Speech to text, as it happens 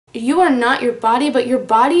You are not your body, but your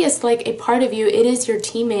body is like a part of you. It is your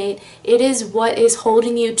teammate. It is what is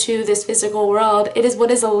holding you to this physical world. It is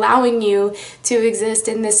what is allowing you to exist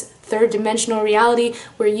in this third dimensional reality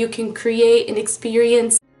where you can create and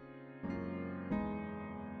experience.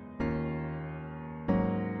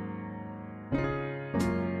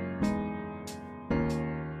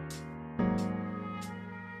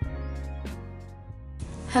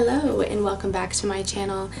 Hello and welcome back to my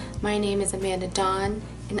channel. My name is Amanda Dawn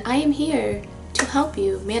and I am here to help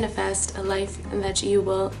you manifest a life that you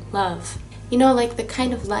will love. You know, like the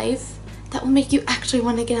kind of life that will make you actually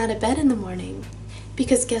want to get out of bed in the morning.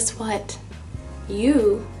 Because guess what?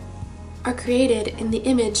 You are created in the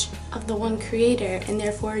image of the one creator, and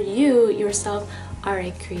therefore you yourself are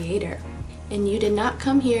a creator. And you did not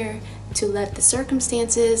come here to let the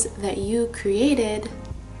circumstances that you created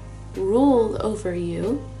rule over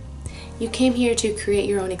you. You came here to create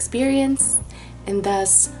your own experience and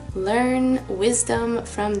thus learn wisdom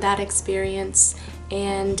from that experience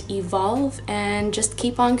and evolve and just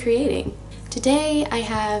keep on creating. Today I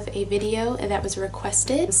have a video that was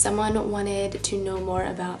requested. Someone wanted to know more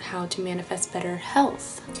about how to manifest better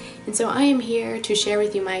health. And so I am here to share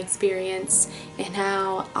with you my experience and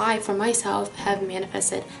how I, for myself, have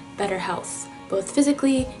manifested better health, both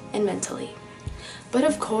physically and mentally. But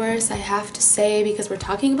of course, I have to say, because we're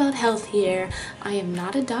talking about health here, I am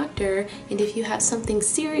not a doctor, and if you have something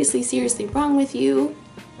seriously wrong with you,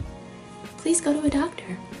 please go to a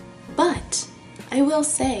doctor. But I will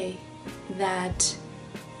say that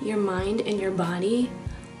your mind and your body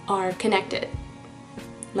are connected.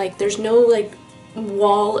 Like there's no like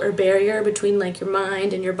wall or barrier between like your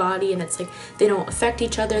mind and your body, and it's like they don't affect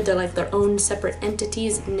each other, they're like their own separate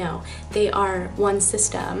entities. No, they are one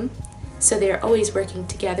system. So they're always working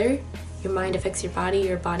together. Your mind affects your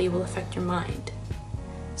body will affect your mind.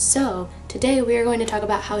 So today we are going to talk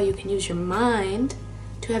about how you can use your mind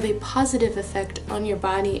to have a positive effect on your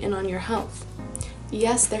body and on your health.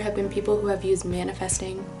 Yes, there have been people who have used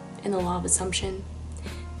manifesting and the law of assumption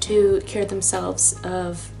to cure themselves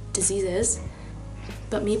of diseases,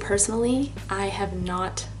 but me personally, I have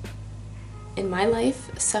not in my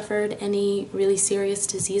life suffered any really serious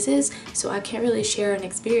diseases, so I can't really share an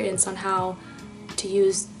experience on how to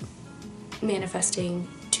use manifesting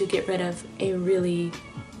to get rid of a really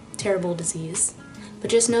terrible disease. But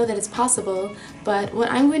just know that it's possible. But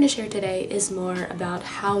what I'm going to share today is more about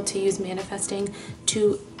how to use manifesting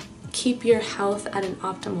to keep your health at an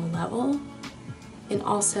optimal level, and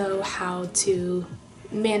also how to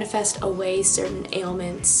manifest away certain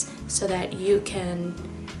ailments so that you can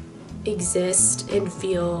exist and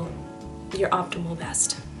feel your optimal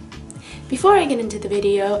best. Before I get into the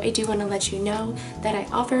video, I do want to let you know that I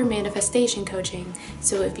offer manifestation coaching.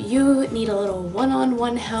 So if you need a little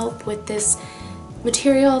one-on-one help with this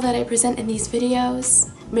material that I present in these videos,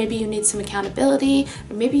 maybe you need some accountability,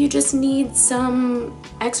 or maybe you just need some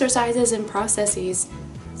exercises and processes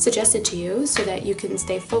suggested to you so that you can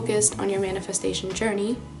stay focused on your manifestation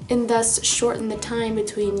journey and thus shorten the time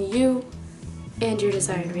between you and your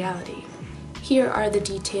desired reality. Here are the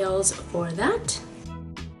details for that.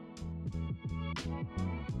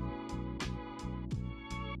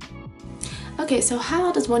 Okay, so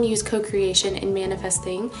how does one use co-creation and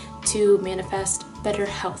manifesting to manifest better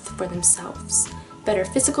health for themselves? Better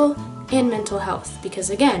physical and mental health, because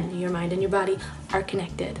again, your mind and your body are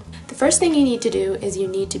connected. The first thing you need to do is you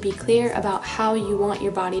need to be clear about how you want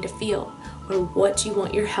your body to feel, or what you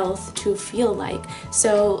want your health to feel like.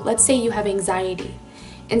 So let's say you have anxiety.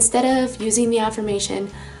 Instead of using the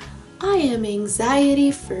affirmation, I am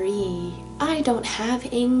anxiety free, I don't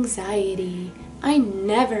have anxiety, I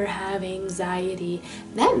never have anxiety.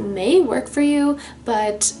 That may work for you,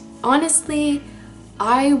 but honestly,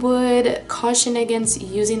 I would caution against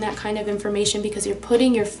using that kind of information because you're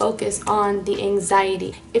putting your focus on the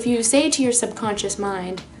anxiety. If you say to your subconscious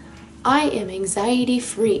mind, I am anxiety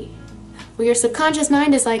free, well, your subconscious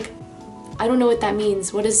mind is like, I don't know what that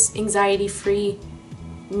means. What does anxiety free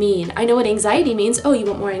mean? I know what anxiety means. Oh, you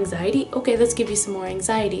want more anxiety? Okay, let's give you some more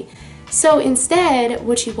anxiety. So instead,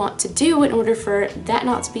 what you want to do in order for that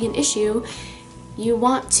not to be an issue, you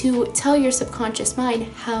want to tell your subconscious mind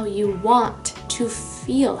how you want to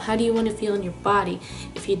feel. How do you want to feel in your body?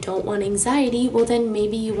 If you don't want anxiety, well then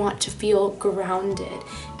maybe you want to feel grounded.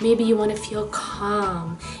 Maybe you want to feel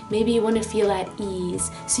calm. Maybe you want to feel at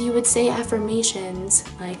ease. So you would say affirmations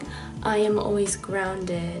like, I am always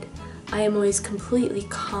grounded. I am always completely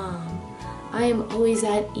calm. I am always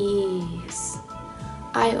at ease.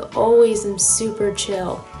 I always am super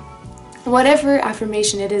chill. Whatever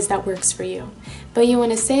affirmation it is that works for you. But you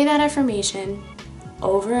want to say that affirmation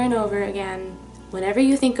over and over again whenever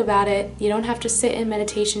you think about it, you don't have to sit in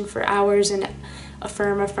meditation for hours and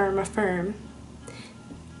affirm, affirm, affirm.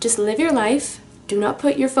 Just live your life. Do not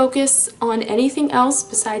put your focus on anything else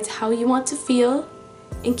besides how you want to feel,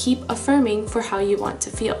 and keep affirming for how you want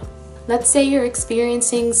to feel. Let's say you're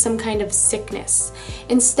experiencing some kind of sickness.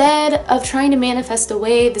 Instead of trying to manifest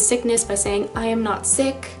away the sickness by saying, I am not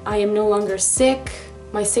sick, I am no longer sick,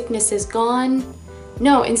 my sickness is gone.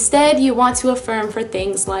 No, instead you want to affirm for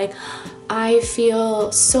things like, I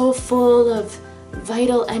feel so full of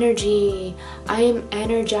vital energy, I am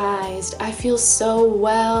energized, I feel so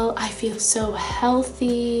well, I feel so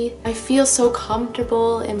healthy, I feel so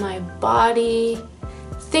comfortable in my body,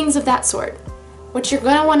 things of that sort. What you're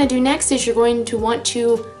going to want to do next is you're going to want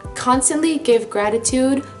to constantly give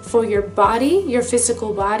gratitude for your body, your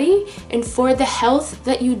physical body, and for the health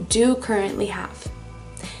that you do currently have.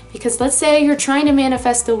 Because let's say you're trying to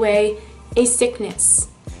manifest away a sickness.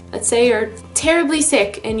 Let's say you're terribly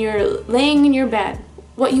sick and you're laying in your bed.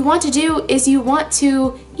 What you want to do is you want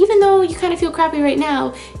to, even though you kind of feel crappy right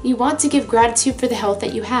now, you want to give gratitude for the health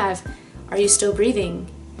that you have. Are you still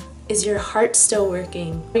breathing? Is your heart still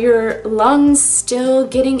working? Are your lungs still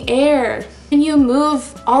getting air? Can you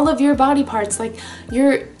move all of your body parts? Like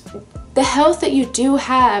the health that you do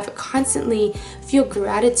have, constantly feel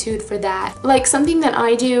gratitude for that. Like something that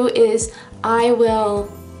I do is I will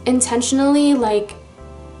intentionally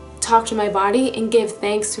talk to my body and give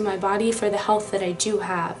thanks to my body for the health that I do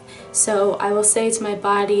have. So I will say to my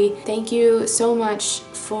body, thank you so much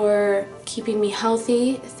for keeping me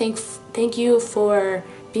healthy. Thank you for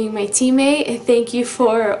being my teammate, and thank you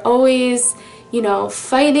for always,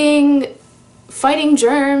 fighting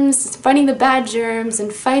germs, fighting the bad germs,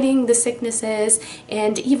 and fighting the sicknesses.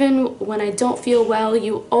 And even when I don't feel well,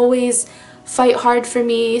 you always fight hard for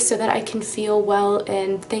me so that I can feel well.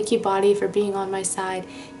 And thank you, body, for being on my side.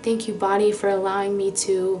 Thank you, body, for allowing me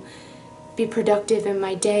to be productive in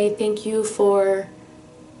my day. Thank you for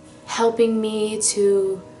helping me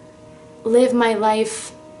to live my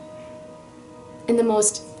life in the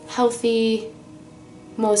most healthy,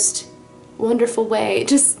 most wonderful way.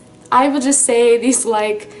 I would just say these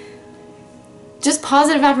just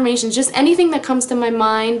positive affirmations, just anything that comes to my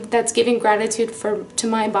mind that's giving gratitude to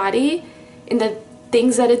my body and the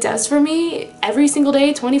things that it does for me every single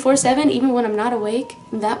day, 24/7, even when I'm not awake.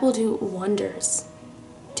 That will do wonders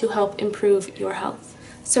to help improve your health.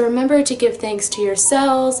 So remember to give thanks to your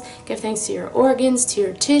cells, give thanks to your organs, to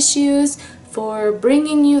your tissues, for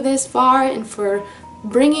bringing you this far and for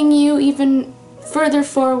bringing you even further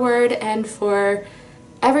forward, and for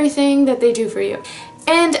everything that they do for you.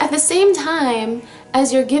 And at the same time,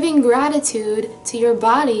 as you're giving gratitude to your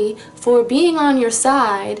body for being on your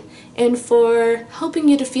side and for helping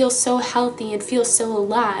you to feel so healthy and feel so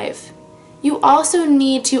alive, you also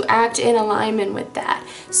need to act in alignment with that.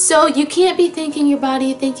 So you can't be thanking your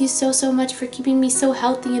body, thank you so much for keeping me so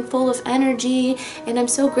healthy and full of energy, and I'm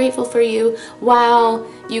so grateful for you, while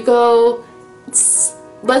you go,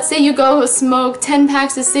 let's say you go smoke 10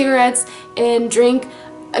 packs of cigarettes and drink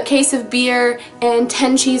a case of beer and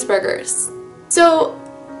 10 cheeseburgers. So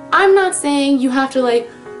I'm not saying you have to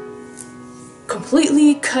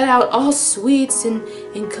completely cut out all sweets and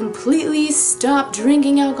completely stop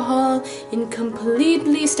drinking alcohol and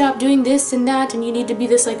completely stop doing this and that, and you need to be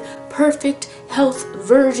this perfect health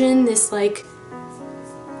version, this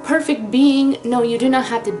perfect being. No, you do not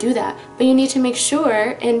have to do that, but you need to make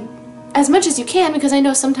sure, and as much as you can, because I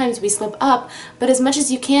know sometimes we slip up, but as much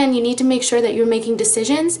as you can, you need to make sure that you're making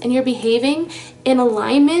decisions and you're behaving in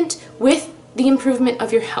alignment with the improvement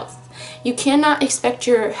of your health. You cannot expect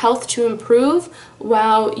your health to improve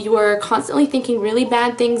while you are constantly thinking really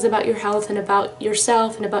bad things about your health and about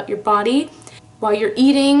yourself and about your body, while you're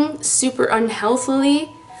eating super unhealthily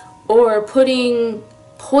or putting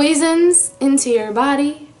poisons into your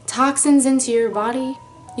body, toxins into your body.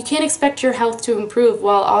 You can't expect your health to improve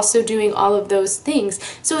while also doing all of those things.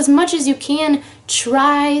 So as much as you can,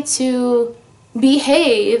 try to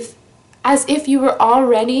behave as if you were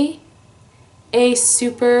already a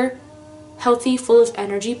super healthy, full of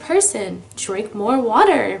energy person. Drink more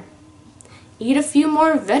water. Eat a few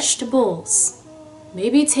more vegetables.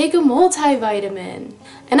 Maybe take a multivitamin.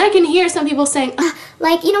 And I can hear some people saying,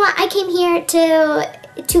 you know what, I came here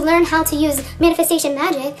to learn how to use manifestation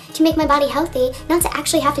magic to make my body healthy, not to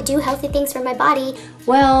actually have to do healthy things for my body.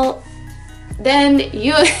 Well, then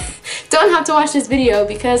you don't have to watch this video,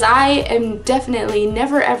 because I am definitely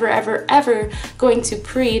never ever going to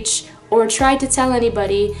preach or try to tell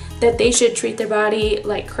anybody that they should treat their body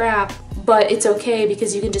like crap, but it's okay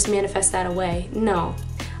because you can just manifest that away. No.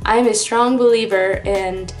 I'm a strong believer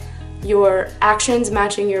in your actions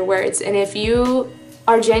matching your words. And if you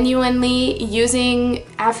are genuinely using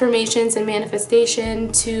affirmations and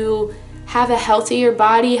manifestation to have a healthier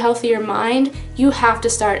body, healthier mind, you have to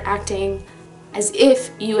start acting as if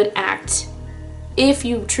you would act. If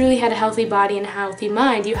you truly had a healthy body and a healthy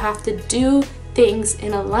mind, you have to do things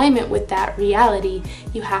in alignment with that reality.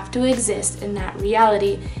 You have to exist in that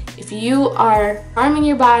reality. If you are harming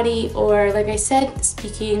your body, or like I said,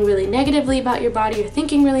 speaking really negatively about your body or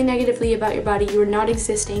thinking really negatively about your body, you are not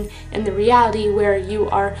existing in the reality where you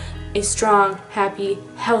are a strong, happy,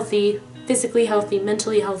 healthy, physically healthy,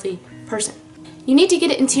 mentally healthy person. You need to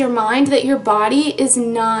get it into your mind that your body is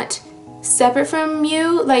not separate from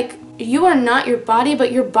you. Like, you are not your body,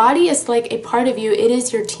 but your body is like a part of you. It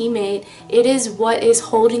is your teammate. It is what is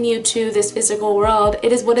holding you to this physical world.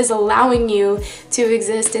 It is what is allowing you to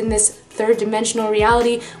exist in this third dimensional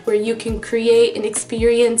reality where you can create and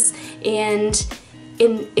experience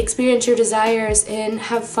experience your desires and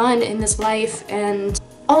have fun in this life and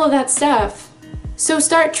all of that stuff. So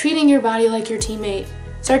start treating your body like your teammate.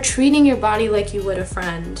 Start treating your body like you would a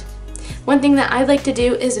friend. One thing that I like to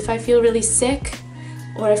do is if I feel really sick,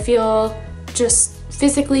 or I feel just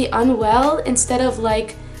physically unwell, instead of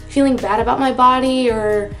like feeling bad about my body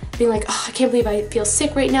or being like, oh, I can't believe I feel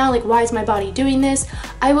sick right now, like why is my body doing this?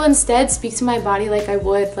 I will instead speak to my body like I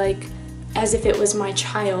would, like as if it was my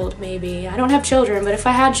child maybe. I don't have children, but if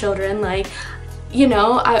I had children, like, you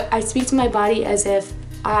know, I speak to my body as if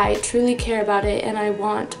I truly care about it and I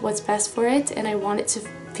want what's best for it and I want it to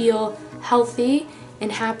feel healthy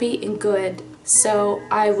and happy and good. So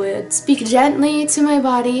I would speak gently to my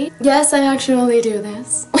body. Yes, I actually do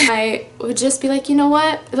this. I would just be like, you know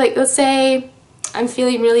what? Like, let's say I'm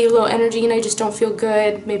feeling really low energy and I just don't feel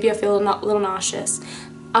good. Maybe I feel a little nauseous.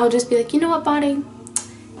 I'll just be like, you know what, body?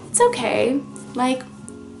 It's okay. Like,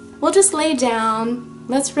 we'll just lay down.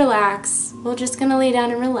 Let's relax. We're just gonna lay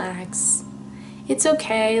down and relax. It's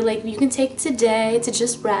okay, like you can take today to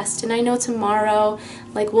just rest, and I know tomorrow,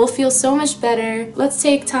 like, we'll feel so much better. Let's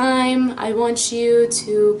take time. I want you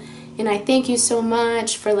to, and I thank you so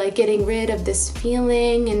much for like getting rid of this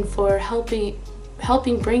feeling and for helping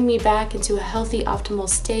bring me back into a healthy, optimal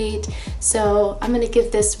state. So I'm gonna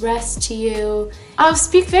give this rest to you. I'll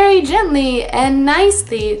speak very gently and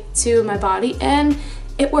nicely to my body, and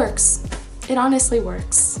it works. It honestly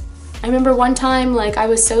works. I remember one time, like, I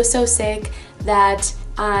was so sick that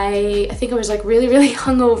I think I was like really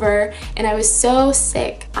hungover, and I was so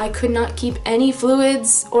sick I could not keep any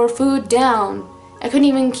fluids or food down. I couldn't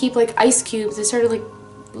even keep like ice cubes. I started like,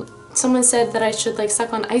 someone said that I should like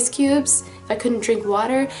suck on ice cubes if I couldn't drink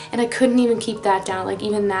water, and I couldn't even keep that down. Like,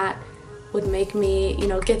 even that would make me, you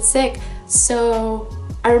know, get sick. So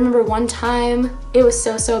I remember one time it was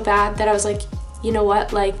so bad that I was like, you know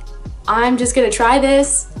what, like, I'm just gonna try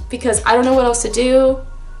this because I don't know what else to do.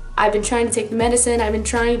 I've been trying to take the medicine, I've been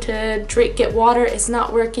trying to get water, it's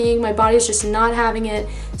not working, my body's just not having it,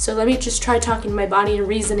 so let me just try talking to my body and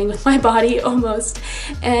reasoning with my body almost.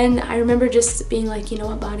 And I remember just being like, you know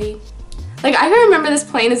what, body? Like, I can remember this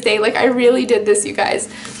plain as day, like I really did this, you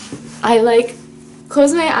guys. I like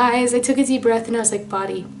closed my eyes, I took a deep breath, and I was like,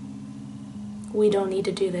 body, we don't need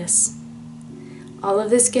to do this. All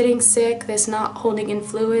of this getting sick, this not holding in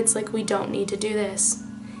fluids, like, we don't need to do this.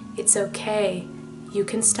 It's okay. You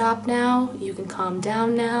can stop now, you can calm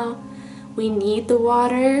down now. We need the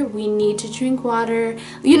water, we need to drink water.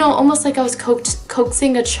 You know, almost like I was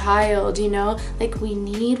coaxing a child, you know? Like, we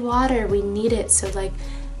need water, we need it. So like,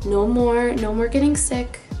 no more getting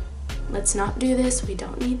sick. Let's not do this, we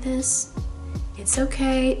don't need this. It's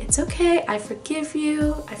okay, I forgive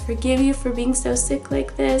you for being so sick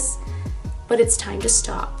like this. But it's time to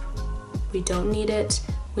stop. We don't need it,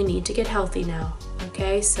 we need to get healthy now.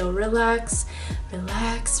 Okay, so relax, and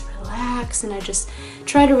I just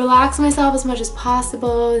try to relax myself as much as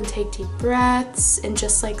possible and take deep breaths and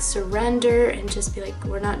just like surrender and just be like,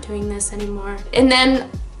 we're not doing this anymore. And then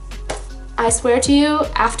I swear to you,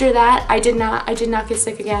 after that, I did not get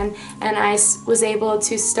sick again, and I was able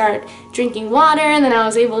to start drinking water, and then I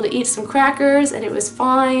was able to eat some crackers, and it was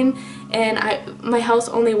fine, and my health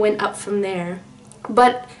only went up from there.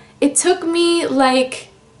 But it took me like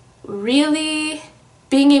really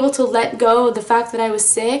being able to let go of the fact that I was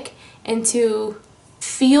sick and to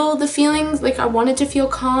feel the feelings. Like, I wanted to feel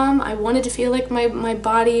calm, I wanted to feel like my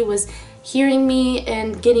body was hearing me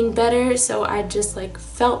and getting better, so I just like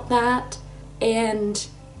felt that, and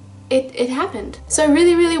it happened. So I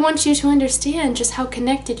really want you to understand just how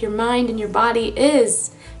connected your mind and your body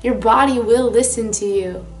is. Your body will listen to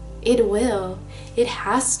you. It will. It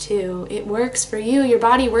has to. It works for you. Your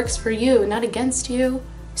body works for you, not against you.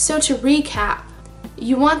 So to recap,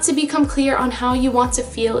 You want to become clear on how you want to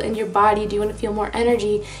feel in your body. Do you want to feel more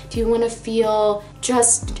energy? Do you want to feel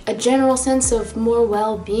just a general sense of more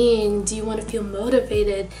well-being? Do you want to feel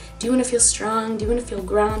motivated? Do you want to feel strong? Do you want to feel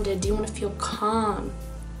grounded? Do you want to feel calm?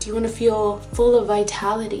 Do you want to feel full of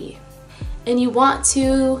vitality? And you want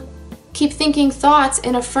to keep thinking thoughts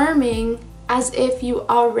and affirming as if you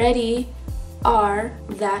already are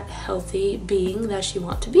that healthy being that you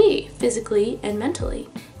want to be, physically and mentally.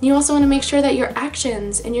 You also want to make sure that your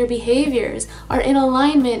actions and your behaviors are in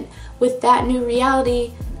alignment with that new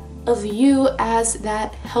reality of you as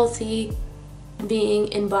that healthy being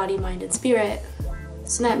in body, mind, and spirit.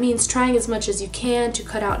 So that means trying as much as you can to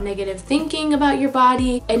cut out negative thinking about your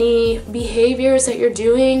body, any behaviors that you're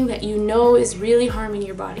doing that you know is really harming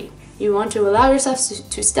your body. You want to allow yourself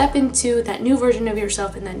to step into that new version of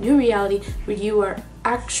yourself in that new reality where you are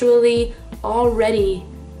actually already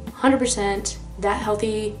 100% that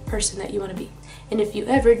healthy person that you want to be. And if you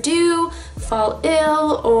ever do fall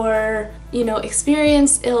ill or,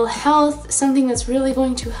 experience ill health, something that's really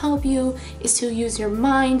going to help you is to use your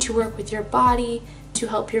mind to work with your body to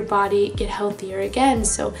help your body get healthier again.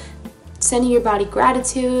 So sending your body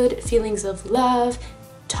gratitude, feelings of love,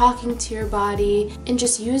 talking to your body, and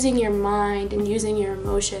just using your mind and using your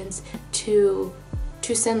emotions to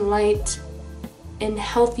send light and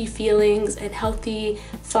healthy feelings and healthy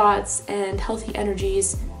thoughts and healthy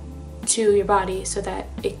energies to your body so that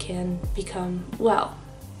it can become well.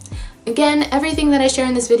 Again, everything that I share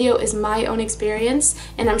in this video is my own experience,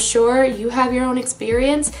 and I'm sure you have your own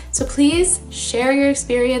experience, so please share your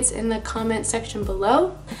experience in the comment section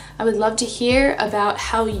below. I would love to hear about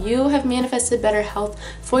how you have manifested better health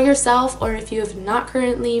for yourself, or if you have not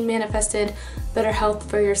currently manifested better health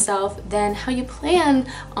for yourself, then how you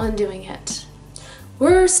plan on doing it.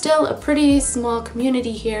 We're still a pretty small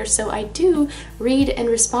community here, so I do read and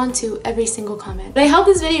respond to every single comment. But I hope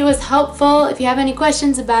this video was helpful. If you have any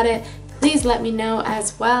questions about it, please let me know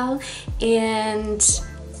as well. And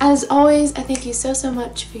as always, I thank you so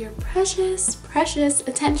much for your precious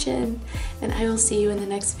attention, and I will see you in the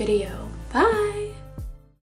next video. Bye!